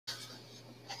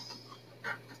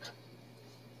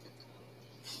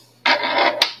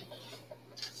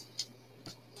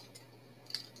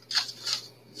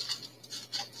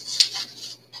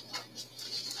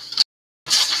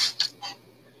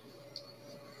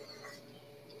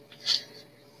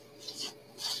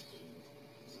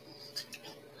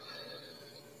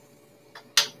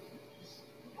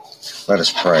Let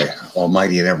us pray.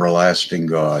 Almighty and everlasting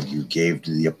God, you gave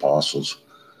to the apostles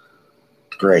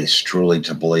grace truly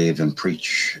to believe and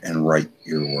preach and write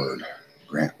your word.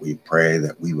 Grant, we pray,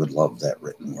 that we would love that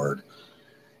written word.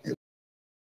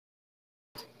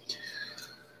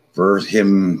 Verse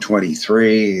hymn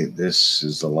 23, this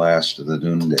is the last of the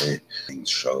noonday things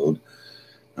showed.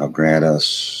 Now grant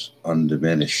us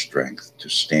undiminished strength to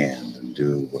stand and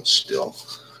do what still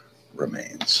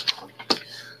remains.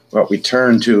 Well, we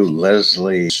turn to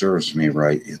Leslie, serves me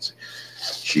right.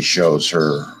 She shows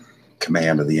her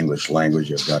command of the English language.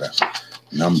 I've got a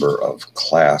number of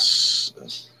a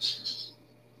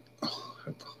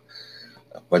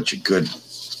bunch of good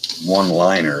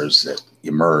one-liners that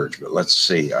emerge, but let's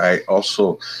see. I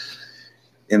also,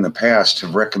 in the past,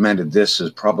 have recommended this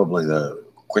as probably the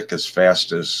quickest,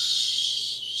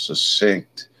 fastest,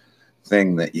 succinct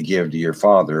thing that you give to your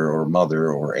father or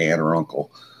mother or aunt or uncle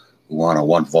who want a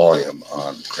one volume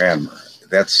on Cranmer.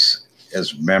 That's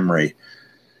as memory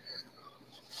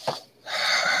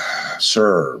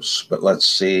serves, but let's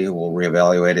see. We'll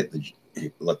reevaluate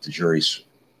it. Let the juries,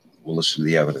 we'll listen to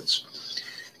the evidence.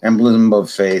 Emblem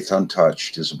of Faith,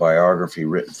 Untouched is a biography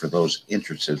written for those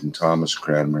interested in Thomas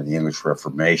Cranmer and the English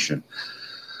Reformation,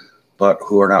 but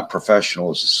who are not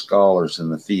professionals as scholars in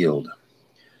the field.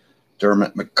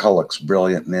 Dermot McCulloch's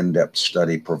brilliant and in-depth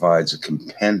study provides a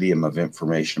compendium of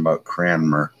information about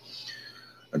Cranmer,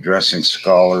 addressing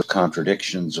scholars'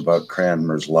 contradictions about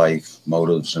Cranmer's life,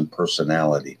 motives, and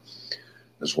personality,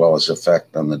 as well as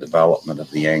effect on the development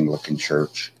of the Anglican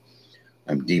Church.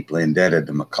 I'm deeply indebted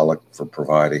to McCulloch for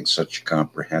providing such a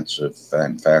comprehensive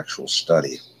and factual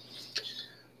study.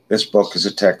 This book is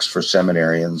a text for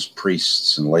seminarians,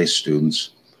 priests, and lay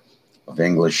students of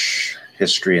English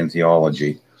history and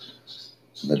theology,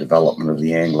 and the development of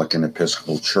the Anglican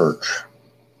Episcopal Church.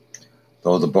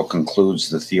 Though the book includes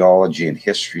the theology and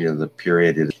history of the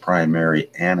period, it is primarily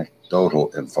anecdotal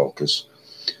in focus,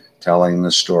 telling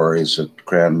the stories of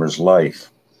Cranmer's life.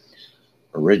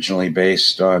 Originally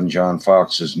based on John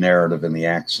Fox's narrative in the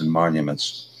Acts and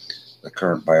Monuments, the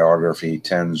current biography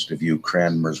tends to view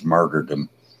Cranmer's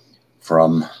martyrdom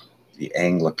from the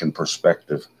Anglican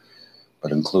perspective,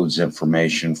 but includes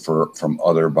information from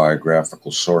other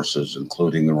biographical sources,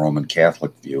 including the Roman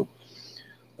Catholic view,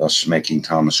 thus making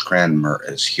Thomas Cranmer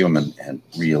as human and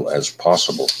real as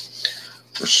possible.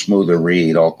 For smoother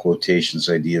read, all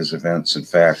quotations, ideas, events, and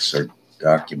facts are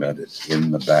documented in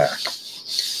the back.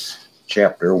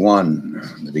 Chapter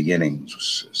 1, the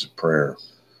beginnings, is a prayer.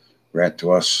 Grant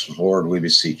to us, Lord, we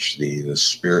beseech thee, the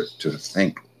spirit to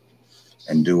think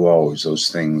and do always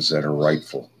those things that are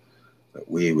rightful, that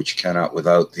we which cannot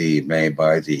without thee may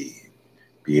by thee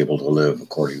be able to live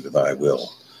according to thy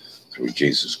will, through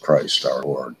Jesus Christ our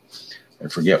Lord. I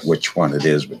forget which one it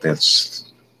is, but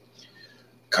that's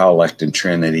Collect and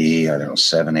Trinity,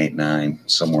 7, 8, 9,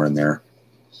 somewhere in there.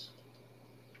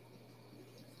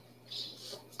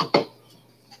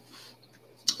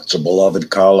 It's a beloved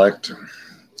collect.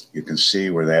 You can see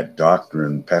where that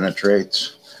doctrine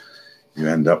penetrates. You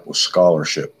end up with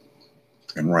scholarship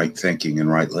and right thinking and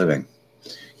right living.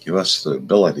 Give us the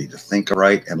ability to think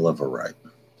right and live right.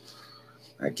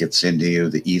 That gets into you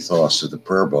the ethos of the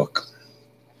prayer book.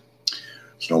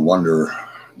 It's no wonder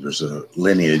there's a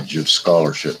lineage of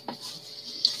scholarship.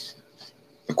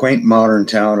 The quaint modern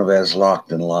town of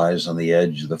Aslockton lies on the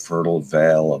edge of the fertile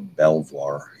vale of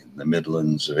Belvoir in the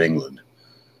Midlands of England,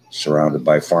 surrounded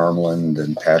by farmland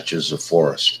and patches of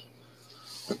forest.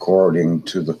 According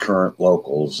to the current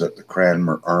locals at the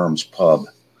Cranmer Arms pub,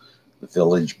 the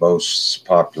village boasts a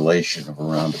population of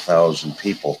around 1,000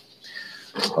 people,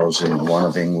 housing one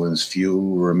of England's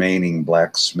few remaining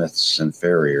blacksmiths and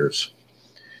farriers.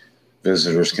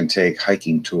 Visitors can take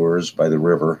hiking tours by the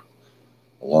river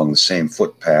along the same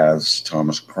footpaths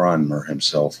Thomas Cranmer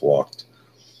himself walked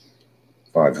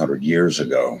 500 years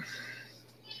ago.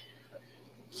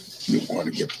 You want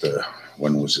to get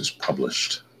when was this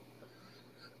published?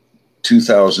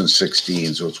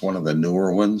 2016, so it's one of the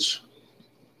newer ones,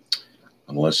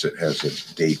 unless it has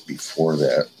a date before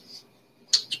that.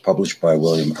 It's published by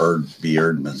William B.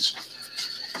 Erdmans.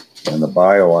 And the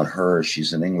bio on her,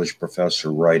 she's an English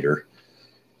professor, writer,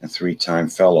 and 3-time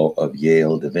fellow of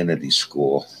Yale Divinity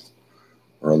School.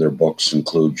 Her other books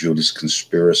include Judas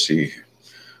Conspiracy,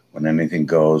 When Anything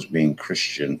Goes, Being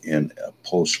Christian in a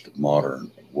Postmodern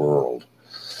World.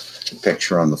 The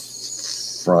picture on the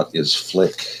front is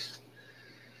Flick.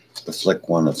 The Flick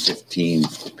one of 15,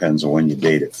 depends on when you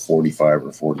date it, 45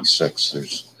 or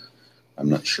 46. I'm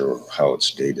not sure how it's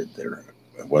dated there,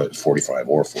 whether it's 45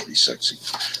 or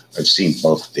 46. I've seen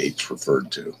both dates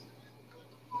referred to.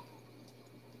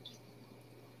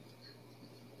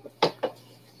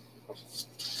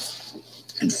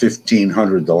 In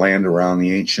 1500, the land around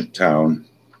the ancient town,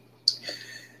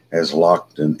 as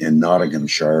Lockton in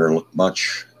Nottinghamshire, looked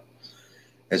much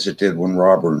as it did when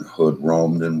Robin Hood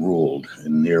roamed and ruled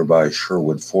in nearby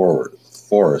Sherwood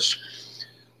Forest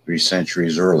 3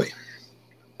 centuries earlier.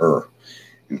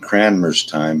 In Cranmer's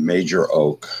time, Major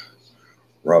Oak,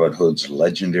 Robin Hood's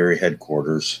legendary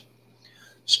headquarters,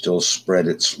 still spread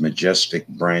its majestic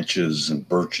branches and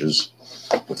birches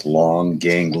with long,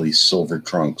 gangly silver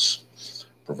trunks,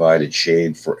 provided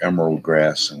shade for emerald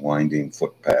grass and winding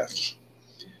footpaths.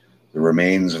 The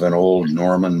remains of an old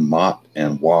Norman mott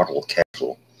and wattle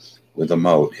castle with a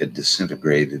moat had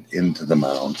disintegrated into the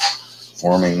mound,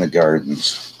 forming the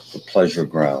gardens, the pleasure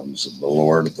grounds of the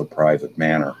lord of the private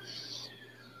manor,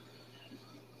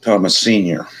 Thomas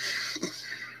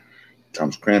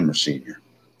Cranmer Sr.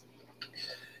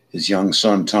 His young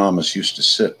son Thomas used to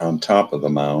sit on top of the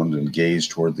mound and gaze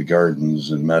toward the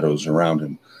gardens and meadows around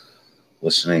him,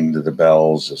 listening to the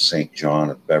bells of St. John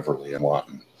of Beverley and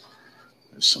Wotton.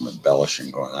 There's some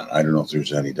embellishing going on. I don't know if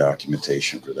there's any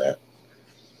documentation for that.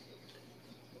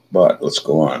 But let's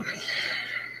go on.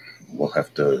 We'll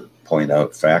have to point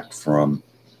out fact from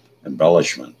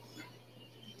embellishment.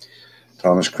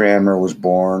 Thomas Cranmer was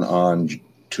born on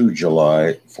 2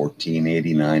 July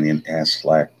 1489 in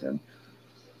Aslacton,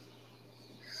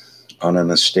 on an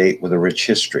estate with a rich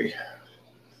history,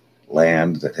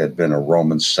 land that had been a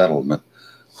Roman settlement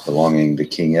belonging to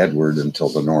King Edward until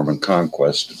the Norman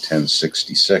conquest of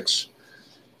 1066.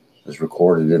 As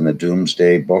recorded in the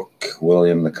Domesday Book,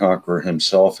 William the Conqueror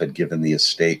himself had given the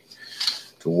estate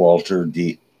to Walter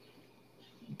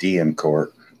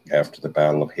d'Eyncourt after the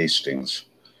Battle of Hastings.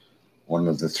 One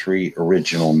of the 3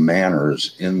 original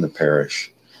manors in the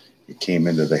parish, it came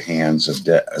into the hands of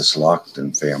de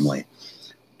Aslacton family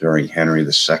during Henry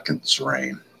II's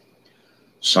reign.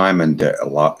 Simon de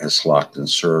Aslacton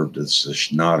served as the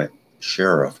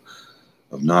sheriff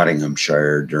of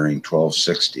Nottinghamshire during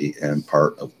 1260 and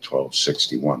part of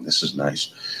 1261. This is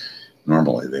nice.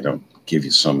 Normally, they don't give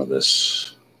you some of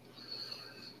this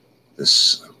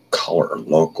color,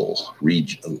 local,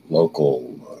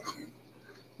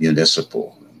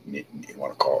 municipal. You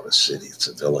want to call it a city. It's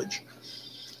a village.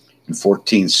 In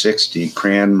 1460,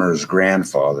 Cranmer's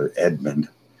grandfather, Edmund,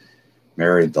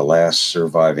 married the last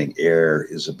surviving heir,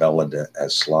 Isabella de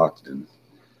Aslacton,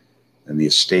 and the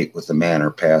estate with the manor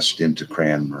passed into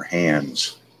Cranmer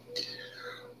hands.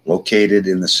 Located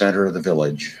in the center of the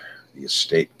village, the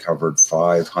estate covered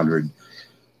 500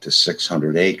 to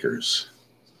 600 acres.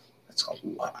 That's a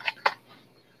lot,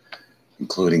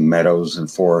 including meadows and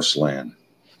forest land.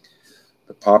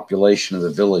 The population of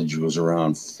the village was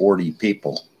around 40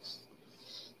 people,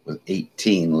 with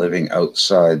 18 living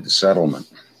outside the settlement.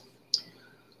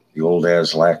 The old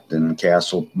Aslacton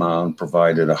Castle Mound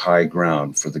provided a high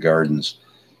ground for the gardens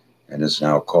and is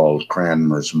now called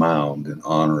Cranmer's Mound in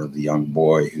honor of the young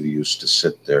boy who used to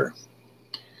sit there.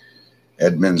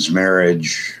 Edmund's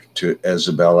marriage to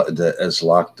Isabella de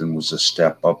Aslacton was a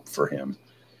step up for him.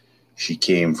 She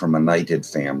came from a knighted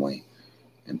family,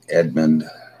 and Edmund,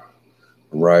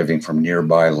 arriving from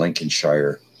nearby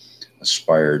Lincolnshire,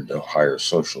 aspired to higher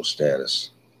social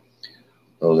status.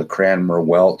 Though the Cranmer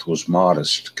wealth was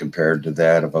modest compared to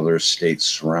that of other estates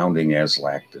surrounding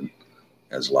Aslacton,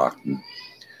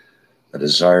 a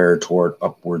desire toward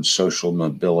upward social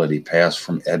mobility passed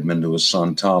from Edmund to his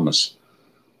son Thomas,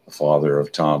 the father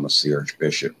of Thomas the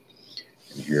Archbishop.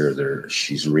 And here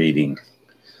she's reading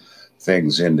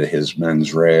things into his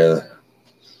mens rea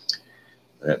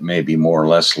that may be more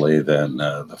Leslie than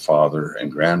the father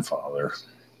and grandfather.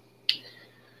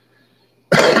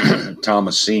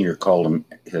 Thomas Sr. called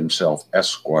himself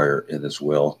Esquire in his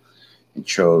will and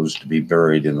chose to be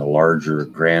buried in the larger,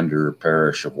 grander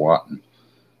parish of Wotton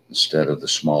instead of the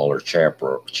smaller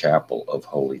chapel of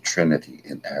Holy Trinity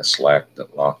in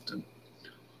Aslacton.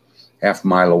 Half a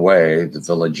mile away, the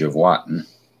village of Wotton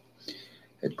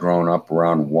had grown up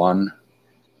around one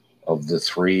of the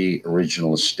 3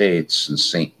 original estates, and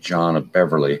St. John of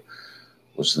Beverley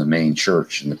was the main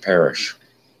church in the parish.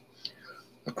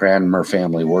 The Cranmer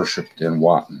family worshipped in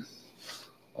Wotton,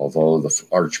 although the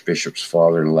Archbishop's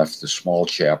father left the small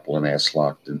chapel in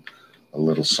Aslacton a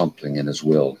little something in his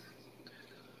will.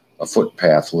 A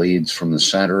footpath leads from the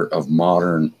center of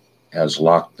modern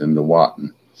Aslacton to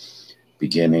Wotton,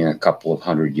 beginning a couple of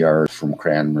hundred yards from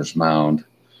Cranmer's Mound,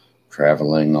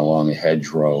 traveling along a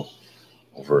hedgerow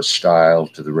over a stile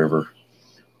to the river,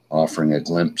 offering a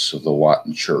glimpse of the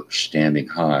Wotton Church standing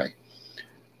high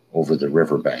over the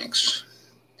riverbanks.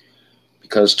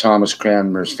 Because Thomas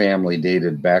Cranmer's family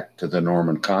dated back to the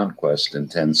Norman conquest in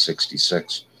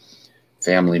 1066,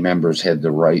 Family members had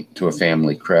the right to a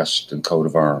family crest and coat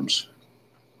of arms.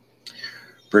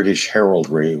 British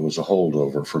heraldry was a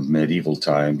holdover from medieval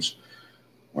times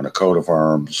when a coat of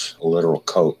arms, a literal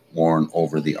coat worn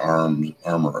over the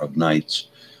armor of knights,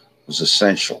 was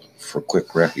essential for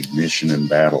quick recognition in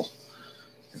battle.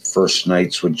 First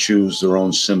knights would choose their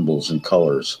own symbols and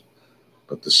colors,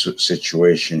 but the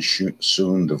situation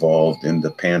soon devolved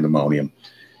into pandemonium,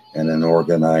 and an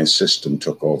organized system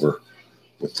took over,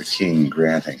 with the king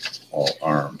granting all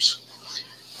arms.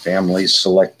 Families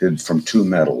selected from 2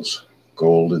 metals,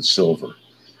 gold and silver,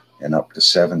 and up to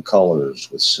 7 colors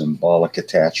with symbolic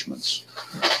attachments: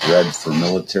 red for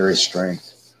military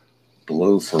strength,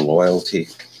 blue for loyalty,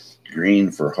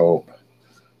 green for hope,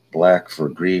 black for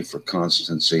grief or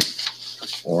constancy,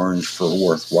 orange for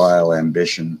worthwhile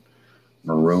ambition,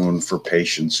 maroon for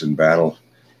patience in battle,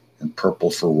 and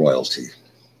purple for royalty.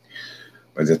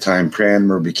 By the time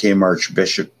Cranmer became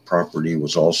Archbishop, property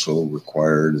was also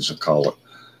required as a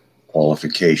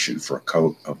qualification for a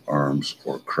coat of arms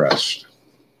or crest.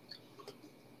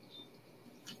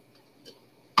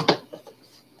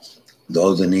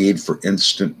 Though the need for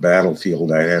instant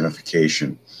battlefield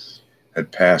identification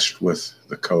had passed with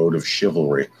the code of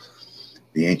chivalry,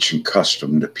 the ancient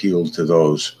custom appealed to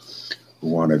those who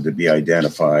wanted to be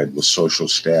identified with social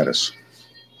status.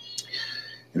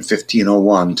 In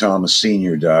 1501, Thomas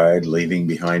Sr. died, leaving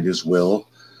behind his will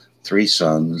 3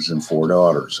 sons and 4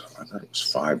 daughters. I thought it was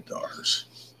 5 daughters.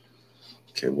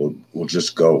 Okay, we'll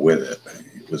just go with it.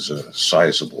 It was a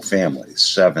sizable family.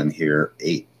 7 here,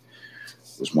 8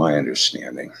 was my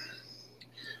understanding,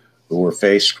 who were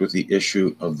faced with the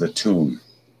issue of the tomb.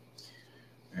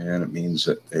 And it means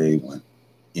that they went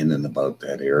in and about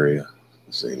that area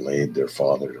as they laid their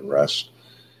father to rest.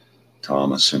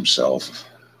 Thomas himself,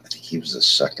 I think he was the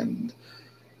second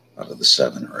out of the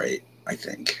 7 or 8, I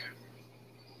think.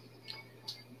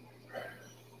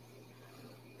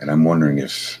 And I'm wondering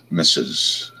if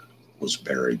Mrs. was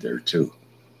buried there too.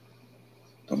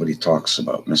 Nobody talks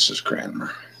about Mrs.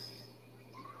 Cranmer.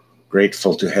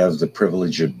 Grateful to have the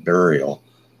privilege of burial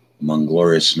among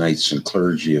glorious knights and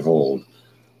clergy of old,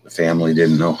 the family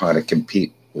didn't know how to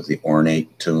compete with the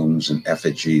ornate tombs and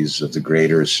effigies of the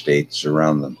greater estates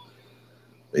around them.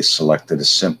 They selected a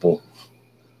simple,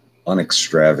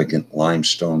 unextravagant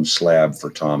limestone slab for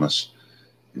Thomas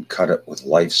and cut it with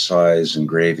life-size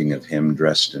engraving of him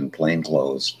dressed in plain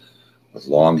clothes with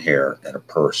long hair and a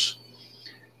purse.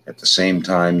 At the same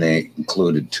time, they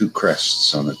included 2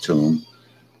 crests on the tomb: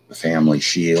 the family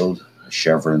shield, a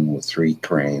chevron with 3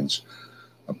 cranes,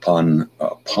 a pun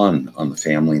on the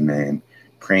family name,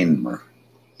 Cranmer,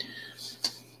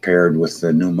 paired with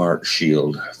the Newmark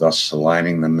shield, thus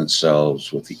aligning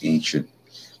themselves with the ancient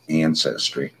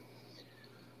ancestry.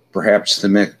 Perhaps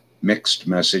the mixed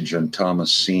message on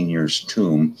Thomas Sr.'s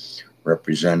tomb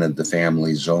represented the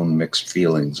family's own mixed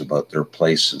feelings about their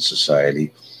place in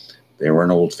society. They were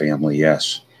an old family,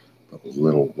 yes, but with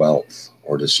little wealth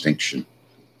or distinction.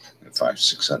 At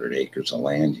 500-600 acres of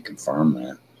land, you can farm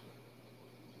that.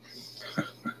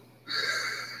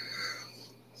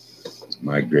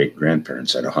 My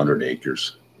great-grandparents had 100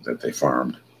 acres that they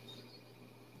farmed.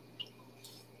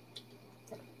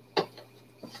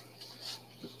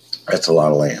 That's a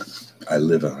lot of land. I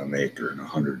live on an acre, and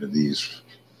 100 of these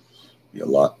be a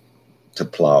lot to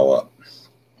plow up.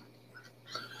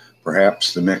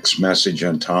 Perhaps the mixed message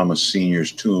on Thomas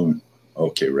Sr.'s tomb.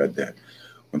 Okay, read that.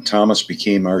 When Thomas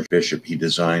became Archbishop, he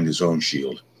designed his own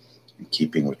shield, in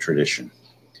keeping with tradition.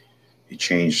 He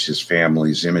changed his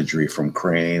family's imagery from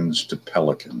cranes to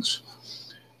pelicans.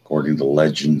 According to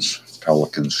legends,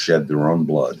 pelicans shed their own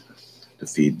blood to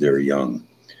feed their young.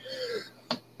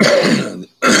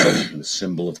 The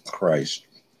symbol of Christ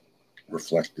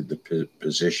reflected the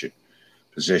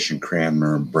position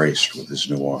Cranmer embraced with his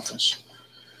new office.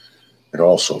 It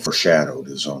also foreshadowed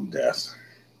his own death.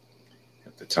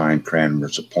 At the time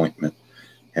Cranmer's appointment,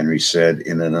 Henry said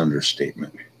in an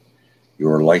understatement, "You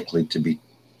are likely to be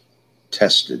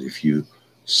tested if you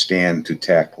stand to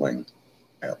tackling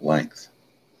at length."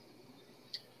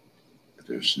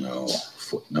 There's no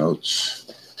footnotes.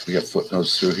 We got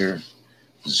footnotes through here?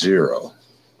 0.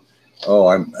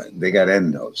 Oh, they got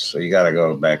endnotes, so you got to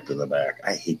go back to the back.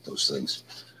 I hate those things.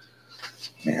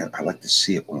 Man, I like to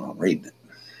see it when I'm reading it.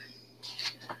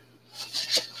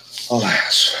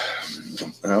 Alas.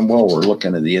 While we're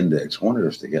looking at the index, I wonder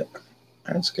if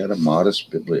it's got a modest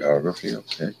bibliography,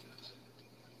 okay.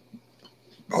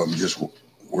 Oh,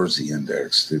 where's the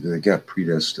index? They got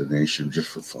predestination just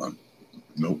for fun.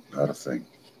 Nope, not a thing.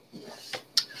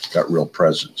 Got real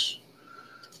presence.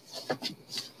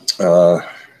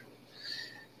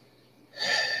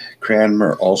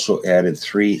 Cranmer also added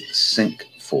 3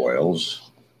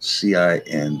 cinquefoils, C-I-N-Q-U-E,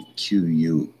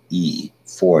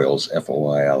 foils,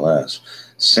 F-O-I-L-S,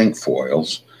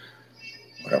 cinquefoils,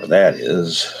 whatever that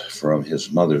is, from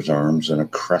his mother's arms, and a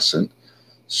crescent,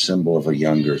 symbol of a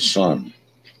younger son.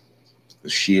 The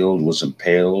shield was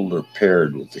impaled or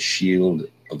paired with the shield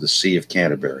of the See of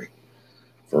Canterbury.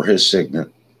 For his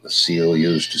signet, the seal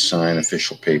used to sign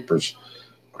official papers,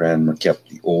 Cranmer kept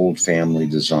the old family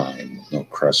design with no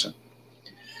crescent.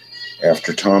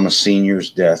 After Thomas Sr.'s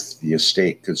death, the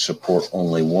estate could support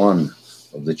only one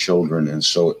of the children, and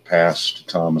so it passed to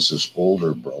Thomas's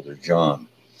older brother, John.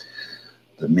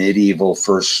 The medieval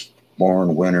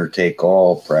firstborn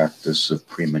winner-take-all practice of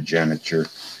primogeniture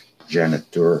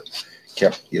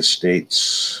kept the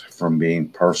estates from being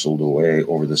parceled away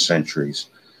over the centuries,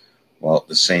 while at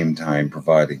the same time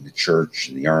providing the church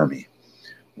and the army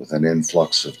with an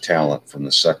influx of talent from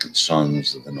the second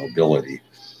sons of the nobility,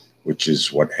 which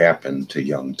is what happened to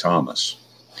young Thomas.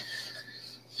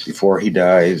 Before he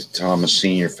died, Thomas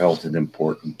Sr. felt it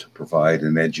important to provide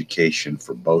an education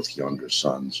for both younger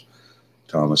sons,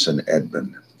 Thomas and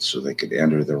Edmund, so they could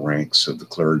enter the ranks of the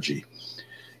clergy.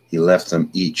 He left them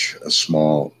each a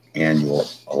small annual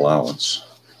allowance.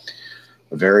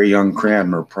 A very young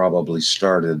Cranmer probably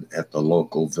started at the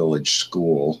local village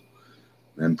school,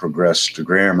 then progressed to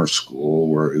grammar school,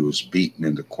 where he was beaten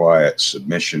into quiet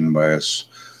submission by a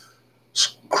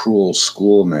cruel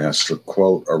schoolmaster,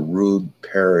 quote, a rude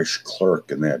parish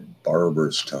clerk in that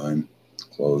barbarous time,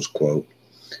 close quote.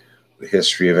 The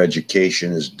history of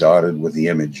education is dotted with the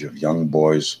image of young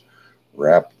boys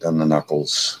rapped on the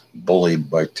knuckles, bullied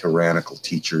by tyrannical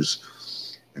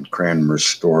teachers, and Cranmer's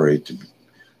story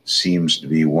seems to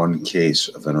be one case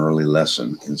of an early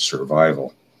lesson in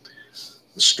survival.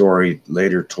 The story,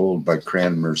 later told by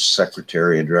Cranmer's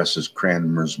secretary, addresses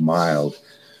Cranmer's mild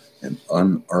and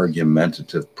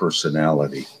unargumentative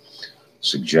personality,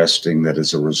 suggesting that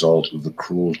as a result of the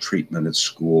cruel treatment at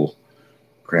school,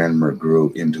 Cranmer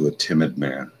grew into a timid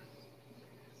man.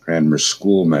 Cranmer's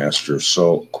schoolmaster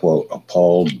so, quote,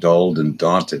 appalled, dulled, and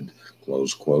daunted,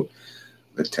 close quote,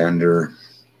 the tender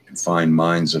and fine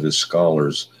minds of his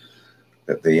scholars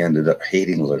that they ended up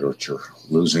hating literature,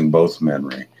 losing both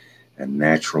memory and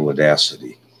natural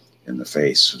audacity in the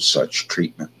face of such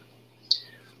treatment.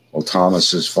 While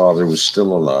Thomas's father was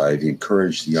still alive, he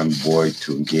encouraged the young boy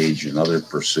to engage in other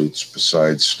pursuits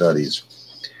besides studies.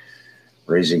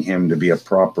 Raising him to be a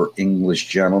proper English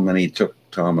gentleman, he took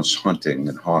Thomas hunting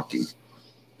and hawking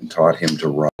and taught him to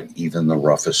ride even the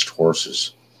roughest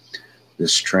horses.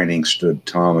 This training stood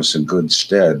Thomas in good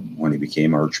stead when he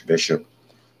became archbishop.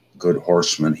 A good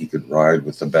horseman, he could ride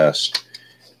with the best,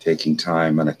 taking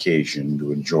time on occasion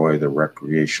to enjoy the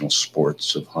recreational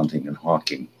sports of hunting and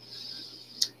hawking.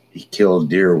 He killed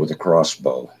deer with a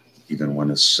crossbow, even when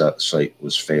his sight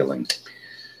was failing.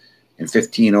 In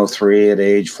 1503, at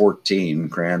age 14,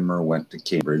 Cranmer went to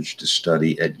Cambridge to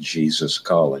study at Jesus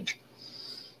College.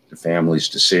 The family's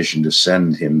decision to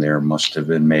send him there must have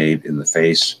been made in the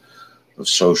face of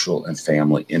social and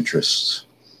family interests.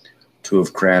 Two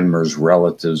of Cranmer's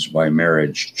relatives by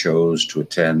marriage chose to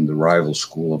attend the rival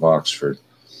school of Oxford,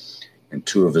 and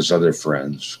two of his other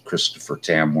friends, Christopher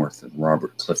Tamworth and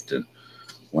Robert Clifton,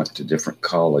 went to different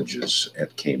colleges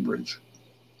at Cambridge.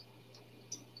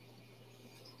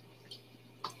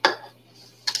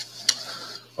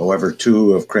 However,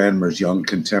 two of Cranmer's young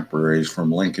contemporaries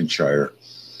from Lincolnshire,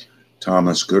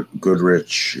 Thomas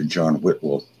Goodrich and John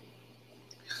Whitwell,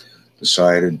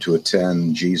 decided to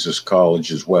attend Jesus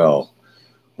College as well,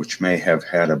 which may have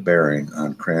had a bearing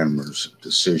on Cranmer's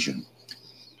decision.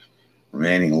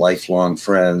 Remaining lifelong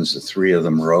friends, the three of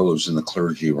them rose in the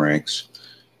clergy ranks,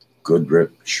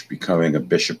 Goodrich becoming a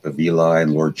Bishop of Ely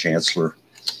and Lord Chancellor,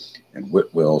 and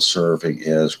Whitwell serving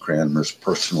as Cranmer's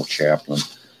personal chaplain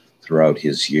throughout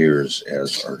his years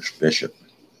as Archbishop.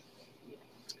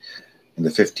 In the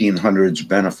 1500s,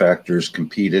 benefactors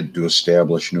competed to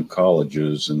establish new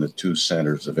colleges in the two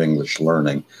centers of English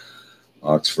learning,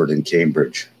 Oxford and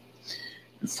Cambridge.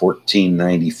 In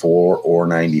 1494 or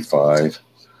 95,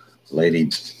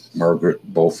 Lady Margaret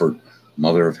Beaufort,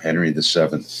 mother of Henry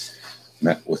VII,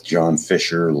 met with John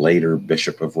Fisher, later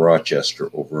Bishop of Rochester,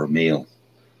 over a meal.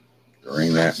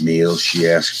 During that meal, she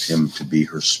asked him to be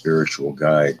her spiritual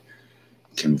guide,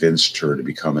 convinced her to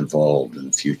become involved in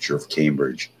the future of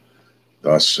Cambridge.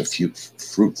 Thus, a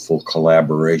fruitful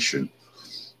collaboration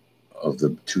of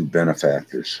the two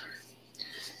benefactors.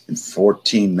 In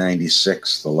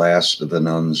 1496, the last of the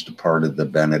nuns departed the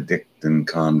Benedictine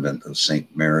convent of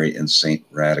St. Mary and St.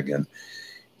 Radigan,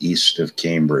 east of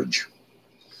Cambridge.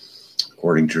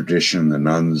 According to tradition, the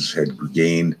nuns had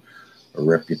gained a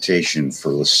reputation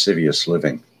for lascivious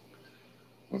living.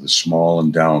 With a small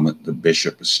endowment, the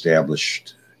bishop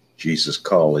established Jesus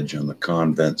College on the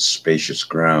convent's spacious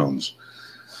grounds.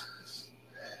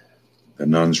 The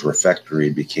nuns' refectory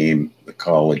became the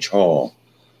college hall.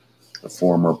 The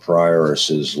former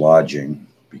prioress's lodging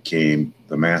became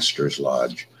the master's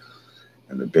lodge,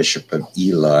 and the Bishop of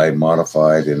Ely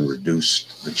modified and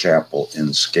reduced the chapel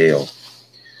in scale.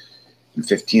 In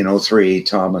 1503,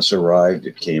 Thomas arrived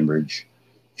at Cambridge.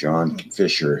 John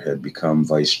Fisher had become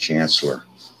vice-chancellor,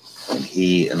 and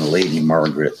he and Lady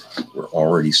Margaret were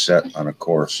already set on a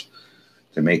course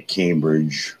to make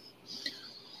Cambridge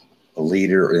a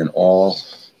leader in all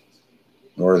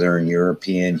Northern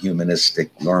European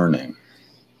humanistic learning.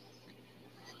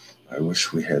 I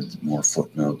wish we had more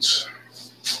footnotes,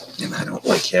 and I don't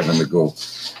like having to go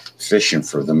fishing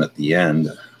for them at the end.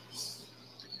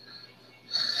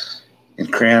 In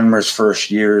Cranmer's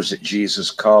first years at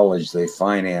Jesus College, they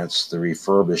financed the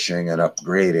refurbishing and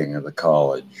upgrading of the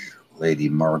college. Lady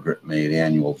Margaret made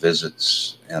annual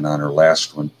visits, and on her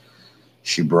last one,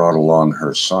 she brought along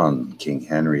her son, King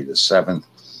Henry VII,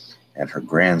 and her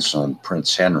grandson,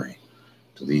 Prince Henry,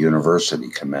 to the university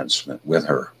commencement with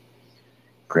her.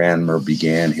 Cranmer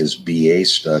began his BA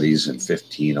studies in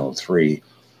 1503,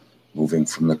 moving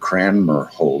from the Cranmer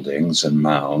holdings and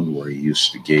mound, where he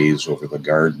used to gaze over the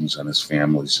gardens on his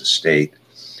family's estate,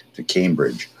 to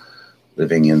Cambridge,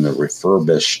 living in the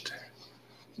refurbished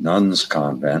nuns'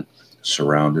 convent,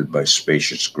 surrounded by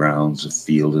spacious grounds of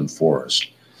field and forest.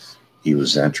 He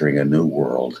was entering a new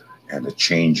world and a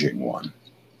changing one.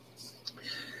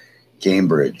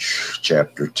 Cambridge,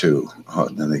 chapter 2. Oh,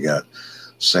 and then they got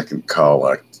second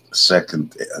collect,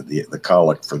 the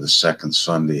collect for the second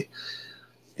Sunday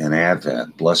in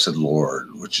Advent. Blessed Lord,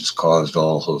 which has caused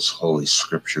all those holy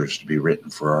scriptures to be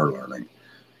written for our learning,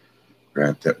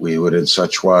 grant that we would in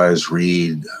such wise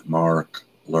read, mark,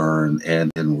 learn,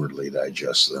 and inwardly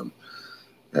digest them,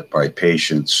 that by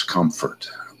patience, comfort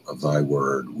of thy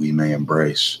word we may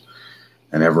embrace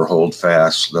and ever hold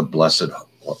fast the blessed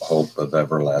hope of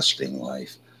everlasting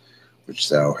life, which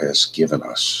thou hast given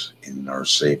us in our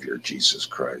Savior Jesus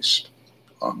Christ.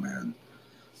 Amen.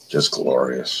 Just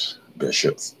glorious.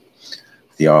 Bishop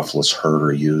Theophilus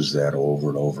Herder used that over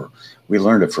and over. We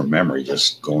learned it from memory,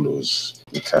 just going to his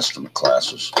New Testament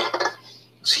classes.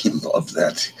 He loved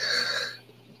that.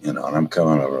 You know, and I'm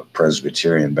coming from a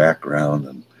Presbyterian background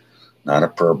and not a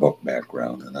prayer book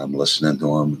background, and I'm listening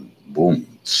to him, and boom,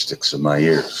 it sticks in my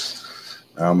ears.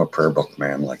 Now I'm a prayer book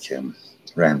man like him,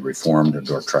 ran Reformed and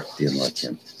Dortructian like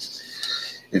him.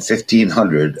 In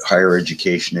 1500, higher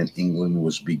education in England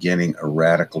was beginning a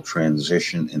radical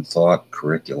transition in thought,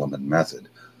 curriculum, and method,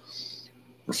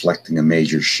 reflecting a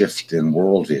major shift in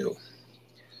worldview.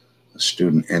 A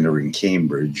student entering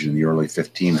Cambridge in the early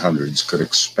 1500s could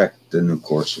expect a new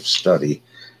course of study,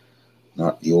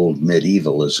 not the old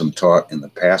medievalism taught in the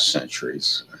past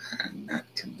centuries. I'm not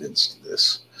convinced of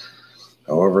this.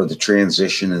 However, the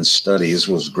transition in studies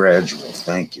was gradual.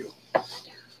 Thank you.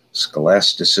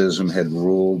 Scholasticism had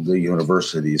ruled the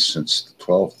universities since the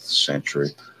 12th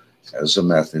century as a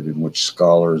method in which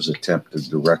scholars attempted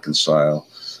to reconcile,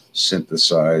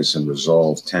 synthesize, and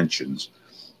resolve tensions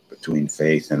between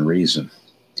faith and reason.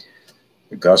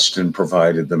 Augustine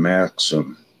provided the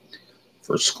maxim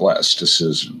for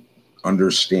scholasticism: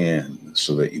 understand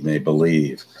so that you may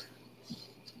believe,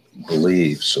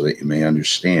 believe so that you may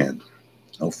understand.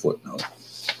 No footnote,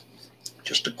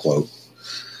 just a quote.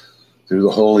 Through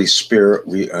the Holy Spirit,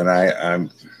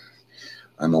 I'm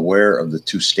aware of the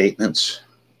two statements,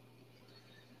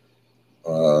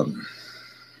 or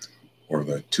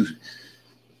the two.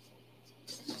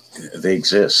 They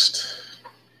exist,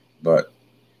 but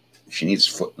she needs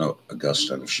a footnote,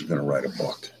 Augustine, if she's going to write a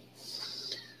book.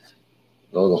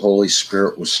 Though the Holy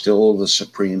Spirit was still the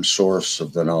supreme source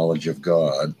of the knowledge of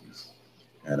God,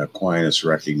 and Aquinas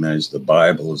recognized the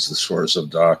Bible as the source of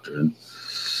doctrine,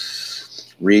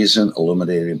 reason,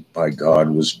 illuminated by God,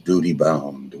 was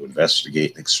duty-bound to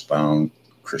investigate and expound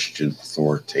Christian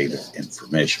authoritative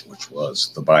information, which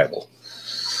was the Bible.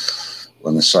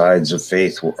 When the sides of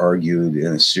faith were argued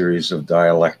in a series of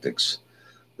dialectics,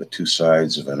 the two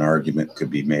sides of an argument could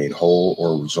be made whole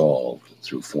or resolved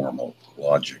through formal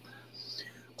logic.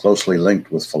 Closely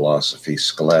linked with philosophy,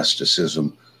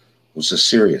 scholasticism was a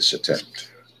serious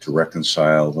attempt to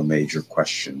reconcile the major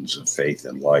questions of faith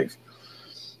and life,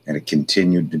 and it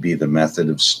continued to be the method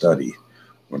of study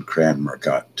when Cranmer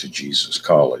got to Jesus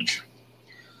College.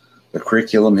 The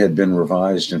curriculum had been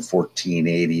revised in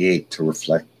 1488 to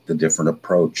reflect the different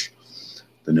approach,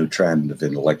 the new trend of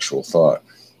intellectual thought.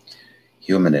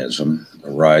 Humanism,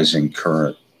 a rising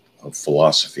current of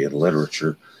philosophy and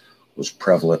literature was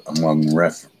prevalent among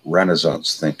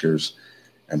Renaissance thinkers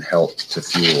and helped to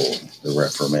fuel the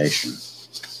Reformation.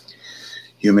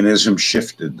 Humanism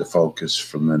shifted the focus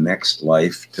from the next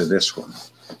life to this one.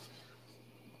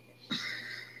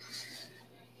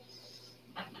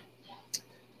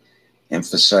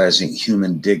 Emphasizing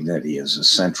human dignity as a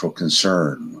central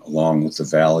concern, along with the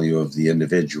value of the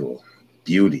individual,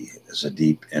 beauty as a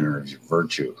deep inner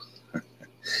virtue,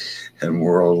 and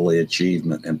worldly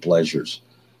achievement and pleasures.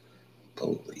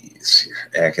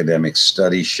 Academic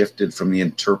study shifted from the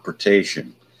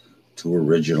interpretation to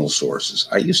original sources.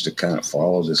 I used to kind of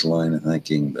follow this line of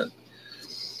thinking, but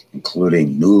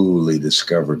including newly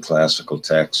discovered classical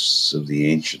texts of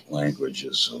the ancient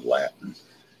languages of Latin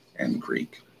and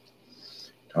Greek.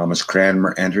 Thomas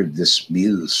Cranmer entered this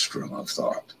maelstrom of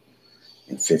thought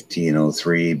in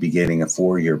 1503, beginning a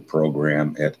 4-year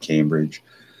program at Cambridge,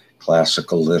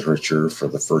 classical literature for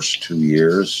the first 2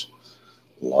 years,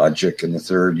 logic in the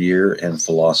 3rd year, and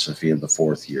philosophy in the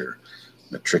 4th year,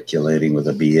 matriculating with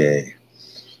a BA.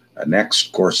 A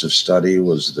next course of study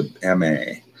was the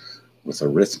MA, with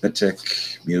arithmetic,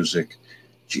 music,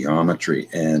 geometry,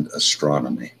 and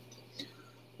astronomy.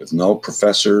 With no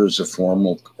professors or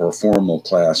formal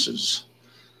classes,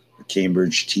 the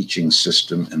Cambridge teaching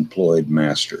system employed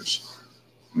masters,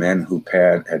 men who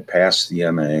had passed the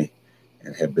MA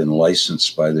and had been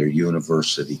licensed by their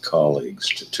university colleagues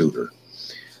to tutor.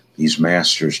 These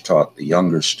masters taught the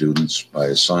younger students by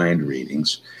assigned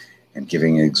readings and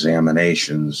giving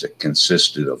examinations that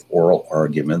consisted of oral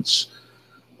arguments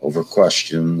over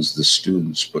questions the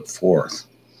students put forth.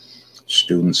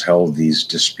 Students held these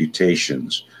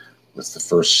disputations with the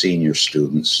first senior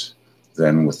students,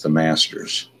 then with the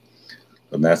masters.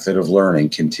 The method of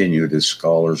learning continued as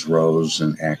scholars rose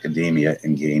in academia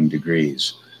and gained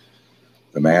degrees.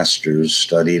 The masters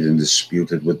studied and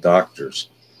disputed with doctors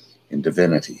in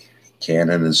divinity,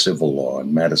 canon and civil law,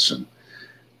 and medicine,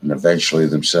 and eventually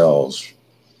themselves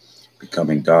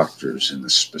becoming doctors in the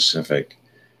specific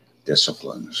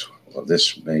disciplines. Well,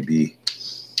 this may be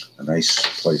a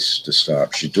nice place to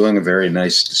stop. She's doing a very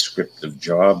nice descriptive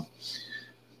job.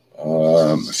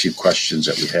 A few questions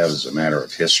that we have as a matter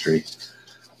of history.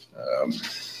 A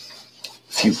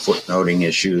few footnoting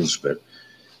issues, but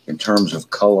in terms of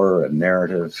color and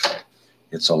narrative,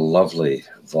 it's a lovely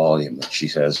volume that she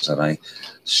has, and I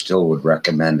still would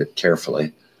recommend it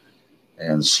carefully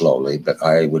and slowly, but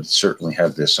I would certainly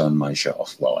have this on my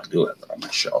shelf. Well, I do have it on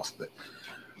my shelf, but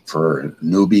for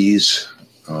newbies,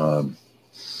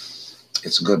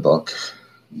 it's a good book,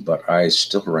 but I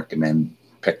still recommend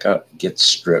get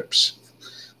strips,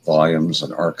 volumes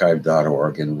on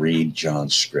archive.org and read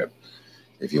John's strip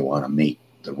if you want to meet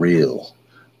the real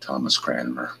Thomas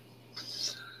Cranmer.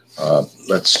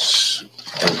 Let's,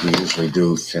 as we usually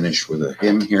do, finish with a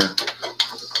hymn here.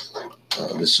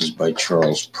 This is by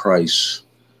Charles Price.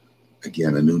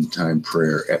 Again, a noontime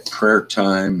prayer. At prayer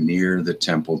time near the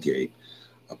temple gate,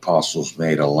 apostles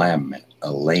made a lame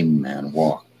man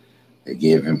walk. They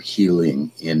gave him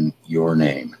healing in your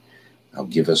name. Now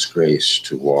give us grace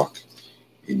to walk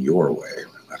in your way.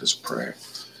 Let us pray.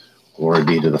 Glory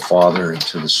be to the Father, and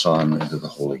to the Son, and to the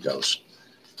Holy Ghost,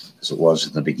 as it was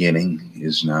in the beginning,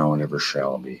 is now, and ever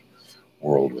shall be,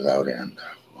 world without end.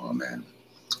 Amen.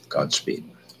 Godspeed.